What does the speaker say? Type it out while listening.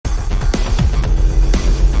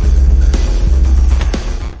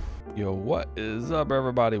What is up,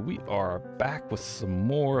 everybody? We are back with some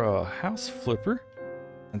more house flipper,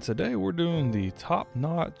 and today we're doing the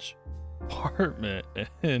top-notch apartment,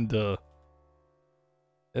 and it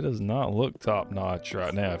does not look top-notch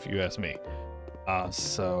right now if you ask me.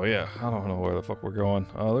 So yeah, I don't know where the fuck we're going.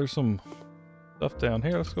 There's some stuff down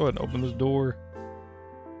here. Let's go ahead and open this door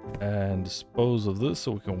and dispose of this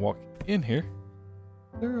so we can walk in here.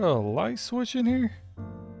 Is there a light switch in here?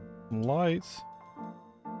 Some lights.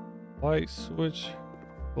 Light switch,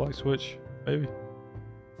 maybe.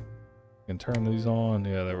 Can turn these on.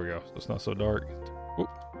 Yeah, there we go. So it's not so dark.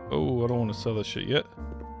 Oh, I don't want to sell this shit yet.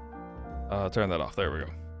 Turn that off. There we go.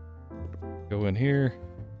 Go in here.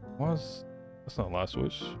 That's not a light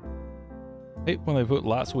switch. I hate when they put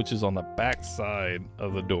light switches on the back side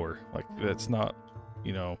of the door. Like, that's not,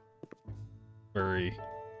 you know, very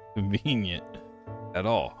convenient at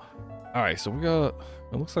all. All right, so we got,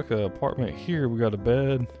 it looks like an apartment here. We got a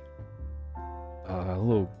bed. A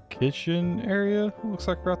little kitchen area, looks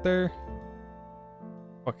like right there.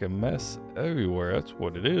 Fucking mess everywhere, that's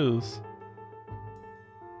what it is.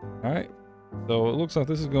 Alright, so it looks like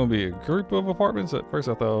this is going to be a group of apartments. At first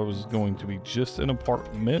I thought it was going to be just an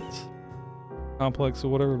apartment complex or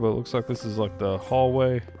whatever, but it looks like this is like the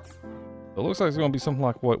hallway. It looks like it's going to be something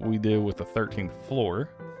like what we did with the 13th floor.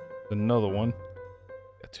 Another one.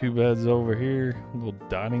 Got two beds over here, a little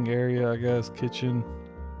dining area, I guess, kitchen.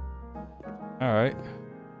 All right,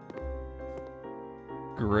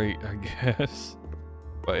 great, I guess.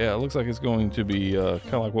 But yeah, it looks like it's going to be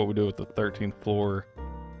kind of like what we did with the 13th floor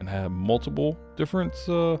and have multiple different,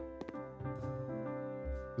 what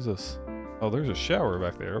is this? Oh, there's a shower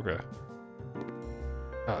back there, okay.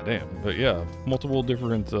 God damn, but yeah, multiple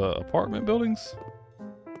different apartment buildings.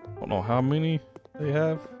 Don't know how many they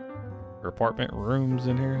have, or apartment rooms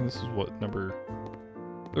in here. This is what, number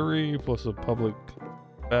 3 plus a public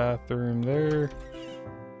bathroom there.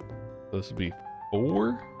 This would be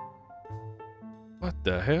 4. What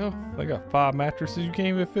the hell? They got 5 mattresses. You can't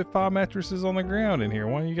even fit 5 mattresses on the ground in here.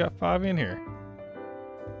 Why you got 5 in here?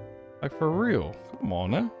 Like, for real? Come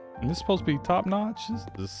on now. And this is supposed to be top notch?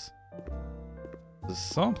 This is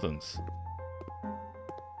something's.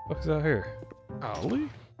 What's out here? Golly.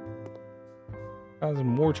 Got some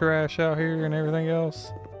more trash out here and everything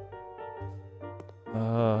else.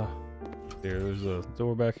 There's a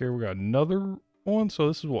door back here. We got another one. So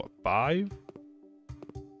this is what, 5?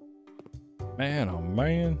 Man, oh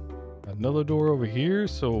man. Another door over here.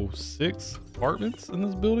 So 6 apartments in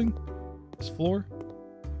this building. This floor.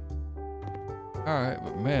 Alright,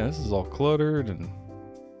 but man, this is all cluttered and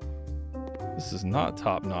this is not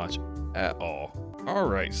top notch at all.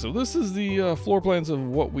 Alright, so this is the floor plans of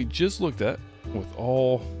what we just looked at with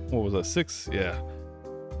all, what was that, 6? Yeah,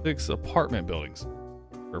 6 apartment buildings.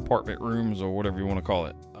 Or apartment rooms, or whatever you want to call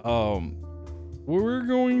it. We're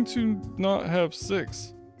going to not have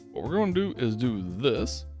 6. What we're going to do is do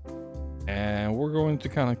this, and we're going to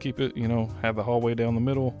kind of keep it, you know, have the hallway down the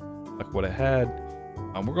middle like what it had.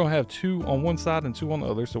 We're going to have 2 on one side and 2 on the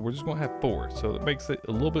other, so we're just going to have 4, so it makes it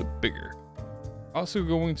a little bit bigger. Also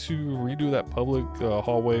going to redo that public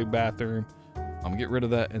hallway bathroom. Get rid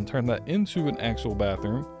of that and turn that into an actual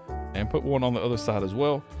bathroom, and put one on the other side as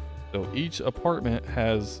well. So each apartment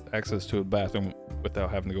has access to a bathroom without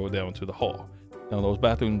having to go down to the hall. Now those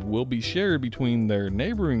bathrooms will be shared between their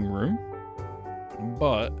neighboring room,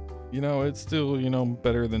 but you know, it's still, you know,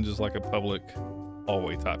 better than just like a public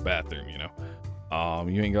hallway type bathroom, you know.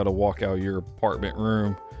 You ain't got to walk out your apartment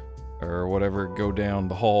room or whatever, go down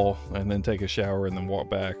the hall and then take a shower and then walk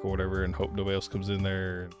back or whatever and hope nobody else comes in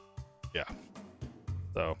there. Yeah.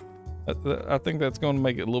 So I think that's going to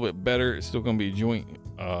make it a little bit better. It's still going to be joint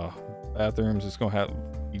bathrooms. It's going to have,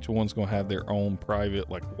 each one's going to have their own private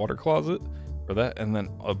like water closet for that, and then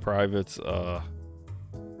a private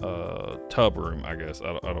tub room, I guess.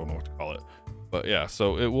 I don't know what to call it, but yeah,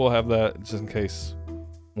 so it will have that just in case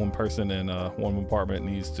one person in one apartment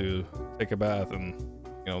needs to take a bath, and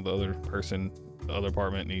you know, the other person, the other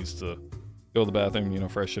apartment needs to go to the bathroom, you know,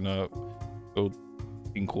 freshen up, go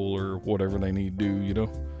in cooler, whatever they need to do, you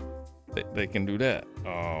know. They can do that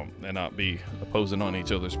and not be opposing on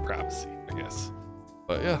each other's privacy, I guess.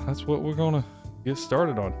 But yeah, that's what we're gonna get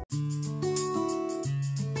started on.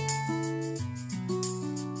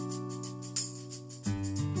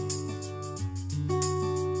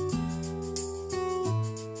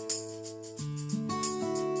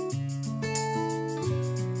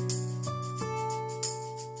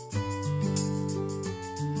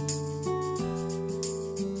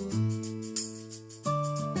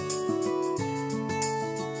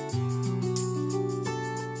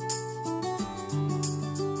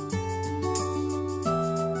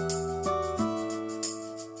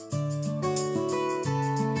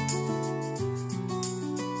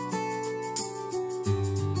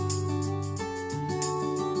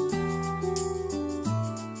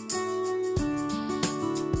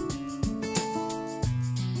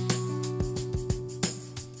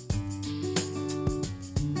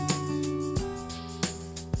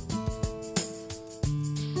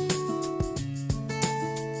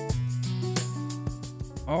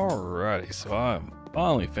 Alrighty, so I'm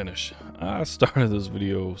finally finished. I started this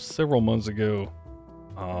video several months ago,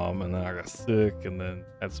 and then I got sick, and then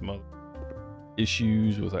had some other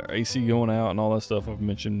issues with our AC going out and all that stuff I've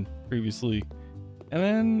mentioned previously. And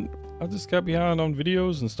then I just got behind on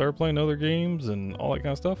videos and started playing other games and all that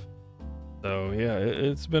kind of stuff. So yeah,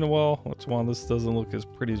 it's been a while. That's why this doesn't look as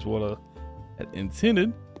pretty as what I had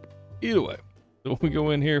intended. Either way, so we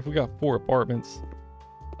go in here. We got 4 apartments.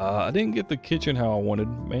 I didn't get the kitchen how I wanted,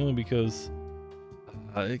 mainly because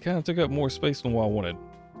it kind of took up more space than what I wanted,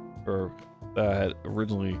 or that I had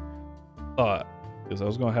originally thought. Because I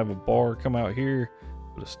was going to have a bar come out here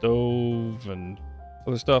with a stove and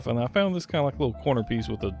other stuff, and I found this kind of like a little corner piece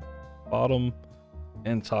with a bottom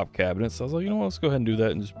and top cabinets. So I was like, you know what, let's go ahead and do that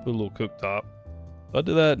and just put a little cooktop. So I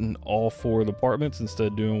did that in all 4 of the apartments instead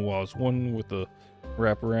of doing what I was one with the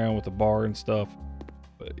wraparound with the bar and stuff.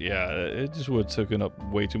 But yeah, it just would have taken up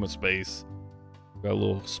way too much space. Got a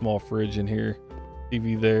little small fridge in here,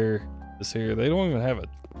 TV there, this here. They don't even have a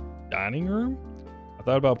dining room. I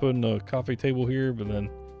thought about putting a coffee table here, but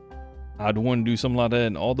then I'd want to do something like that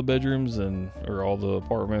in all the bedrooms or all the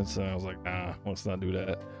apartments, and I was like, nah, let's not do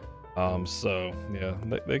that. So yeah,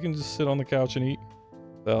 they can just sit on the couch and eat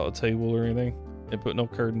without a table or anything, and put no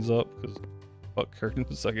curtains up because fuck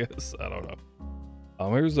curtains, I guess. I don't know.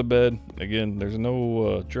 Here's the bed. Again, there's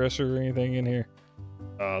no dresser or anything in here.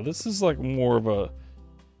 This is like more of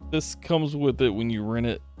this comes with it when you rent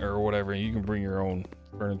it or whatever. You can bring your own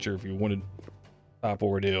furniture if you wanted, type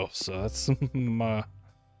ordeal. So that's my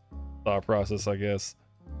thought process, I guess,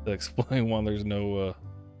 to explain why there's no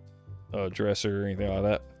dresser or anything like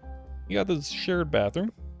that. You got this shared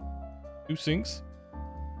bathroom, 2 sinks,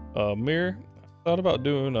 mirror. Thought about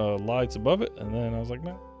doing lights above it, and then I was like,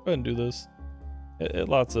 no, go ahead and do this. It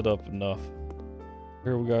lights it up enough.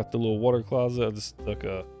 Here we got the little water closet. I just stuck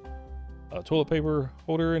a toilet paper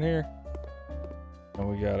holder in here. And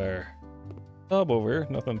we got our tub over here.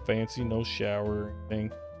 Nothing fancy, no shower or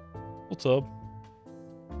anything. Little tub.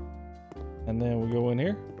 And then we go in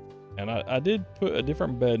here. And I did put a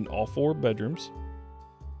different bed in all 4 bedrooms.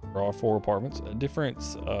 For all 4 apartments. A different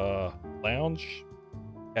lounge,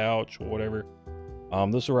 couch, or whatever.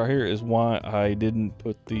 This one right here is why I didn't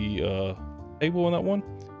put the table in that one,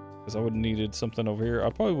 because I would have needed something over here.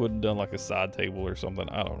 I probably would have done like a side table or something,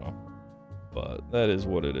 I don't know, but that is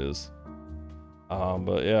what it is.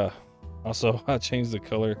 But yeah, also I changed the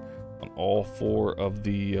color on all 4 of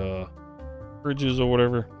the fridges or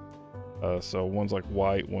whatever. So one's like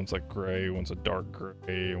white, one's like gray, one's a dark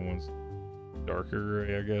gray, and one's darker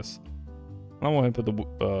gray, I guess. And I want to put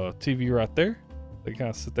the TV right there. They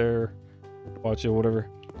kind of sit there, watch it,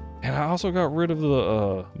 whatever. And I also got rid of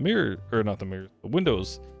the mirror, or not the mirrors, the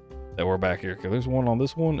windows that were back here. Cause there's one on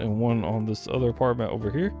this one and one on this other apartment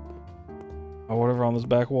over here, or whatever, on this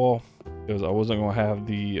back wall. Because I wasn't gonna have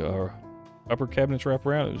the upper cabinets wrap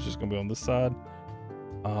around. It was just gonna be on this side.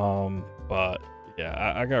 But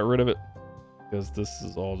yeah, I got rid of it because this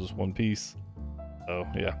is all just one piece. So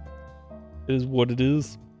yeah, it is what it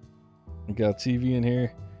is. We got a TV in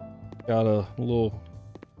here. Got a little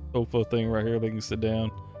sofa thing right here they can sit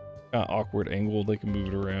down. Kind of awkward angle, they can move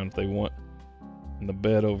it around if they want. And the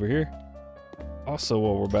bed over here. Also,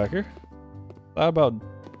 while we're back here, thought about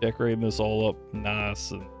decorating this all up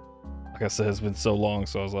nice, and like I said, it's been so long,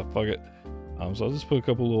 so I was like, fuck it. So I just put a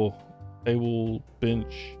couple little table,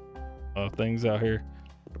 bench things out here.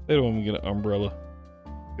 They don't even get an umbrella.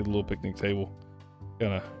 Get a little picnic table.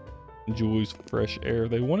 Kind of enjoys fresh air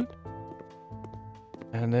if they wanted.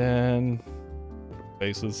 And then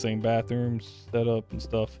basically the same bathrooms set up and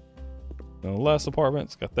stuff. And the last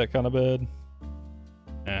apartment's got that kind of bed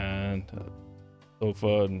and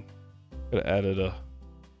sofa, and could have added a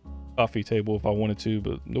coffee table if I wanted to,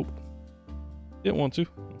 but nope, didn't want to.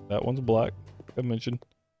 That one's black, like I mentioned.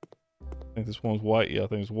 I think this one's white. Yeah, I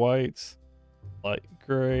think it's white, light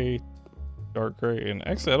gray, dark gray, and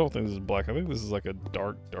actually I don't think this is black. I think this is like a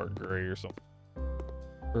dark gray or something.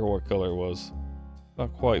 I forget what color it was.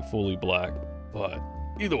 Not quite fully black, but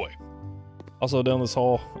either way. Also down this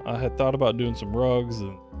hall, I had thought about doing some rugs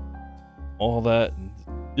and all that, and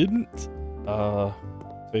didn't.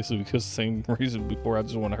 Basically because the same reason before, I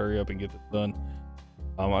just want to hurry up and get this done.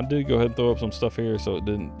 I did go ahead and throw up some stuff here so it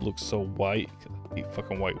didn't look so white. I hate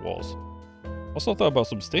fucking white walls. Also thought about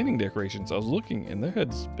some standing decorations. I was looking, and there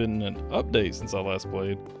had been an update since I last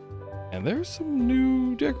played, and there's some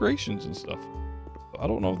new decorations and stuff. I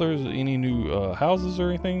don't know if there's any new houses or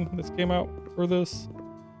anything that's came out for this.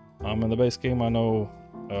 In the base game, I know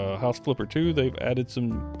House Flipper 2, they've added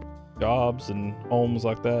some jobs and homes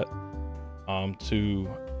like that to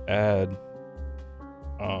add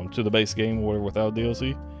to the base game or whatever without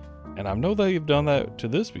DLC. And I know they've done that to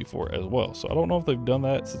this before as well. So I don't know if they've done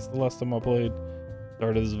that since the last time I played,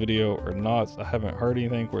 started this video or not. I haven't heard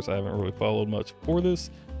anything. Of course, I haven't really followed much for this.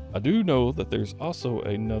 I do know that there's also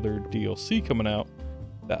another DLC coming out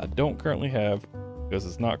that I don't currently have because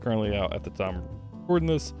it's not currently out at the time of recording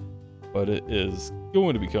this, but it is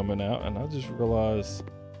going to be coming out. And I just realized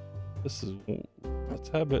this is a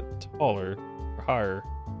tad bit taller or higher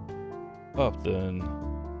up than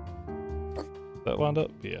that lined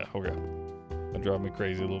up. Yeah, okay. That drive me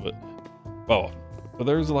crazy a little bit. Oh, but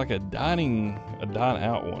there's like a dine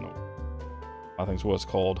out one. I think it's what it's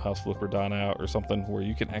called, House Flipper Dine Out or something, where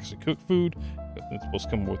you can actually cook food. It's supposed to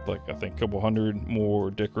come with like, I think, a couple hundred more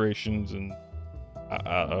decorations, and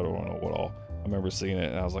I don't know what all. I remember seeing it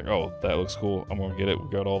and I was like, oh, that looks cool. I'm gonna get it. We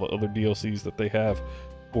got all the other DLCs that they have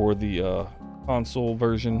for the console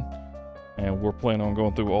version, and we're planning on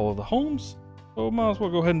going through all of the homes. So might as well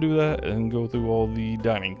go ahead and do that and go through all the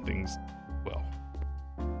dining things as well.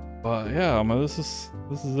 But yeah, I mean, this is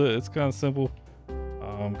it. It's kind of simple.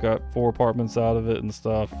 Got 4 apartments out of it and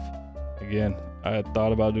stuff. Again, I had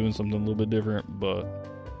thought about doing something a little bit different, but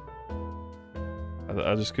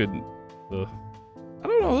I just couldn't. I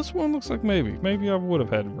don't know. This one looks like maybe I would have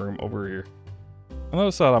had room over here. On the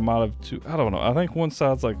other side, I might have two. I don't know. I think one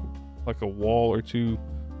side's like a wall or two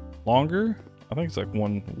longer. I think it's like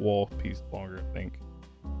one wall piece longer. I think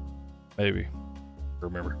maybe.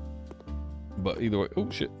 Remember. But either way, oh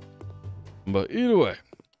shit. But either way,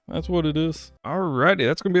 that's what it is. Alrighty,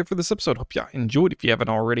 that's gonna be it for this episode. Hope y'all enjoyed. If you haven't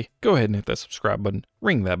already, go ahead and hit that subscribe button,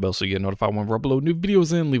 ring that bell so you get notified when we upload new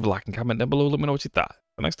videos, and leave a like and comment down below. Let me know what you thought.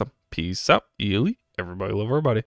 Until next time, peace out. Everybody love everybody.